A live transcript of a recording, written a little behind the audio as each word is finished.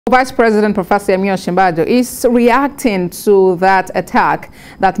Vice President Professor Yemi Osinbajo is reacting to that attack,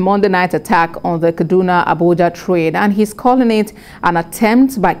 that Monday night attack on the Kaduna-Abuja train, and he's calling it an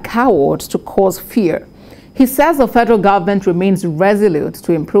attempt by cowards to cause fear. He says the federal government remains resolute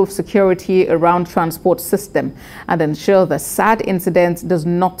to improve security around transport system and ensure the sad incident does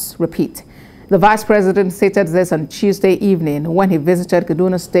not repeat. The Vice President stated this on Tuesday evening when he visited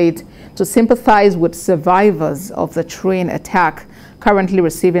Kaduna State to sympathize with survivors of the train attack currently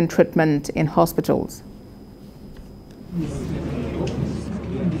receiving treatment in hospitals.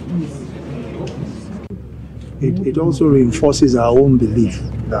 It also reinforces our own belief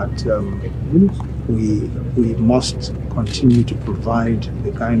that we must continue to provide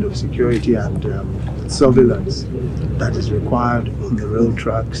the kind of security and surveillance that is required on the rail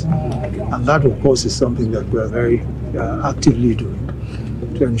tracks. And that, of course, is something that we are very actively doing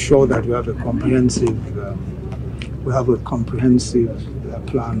to ensure that we have a comprehensive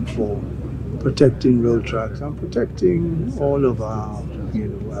plan for protecting rail tracks and protecting all of our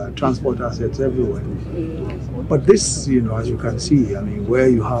transport assets everywhere. But this, as you can see, I mean, where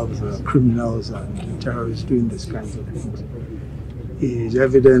you have criminals and terrorists doing this kinds of things, is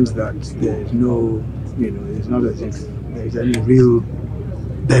evidence that there is no, it's not as if there is any real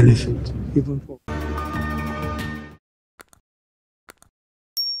benefit, even for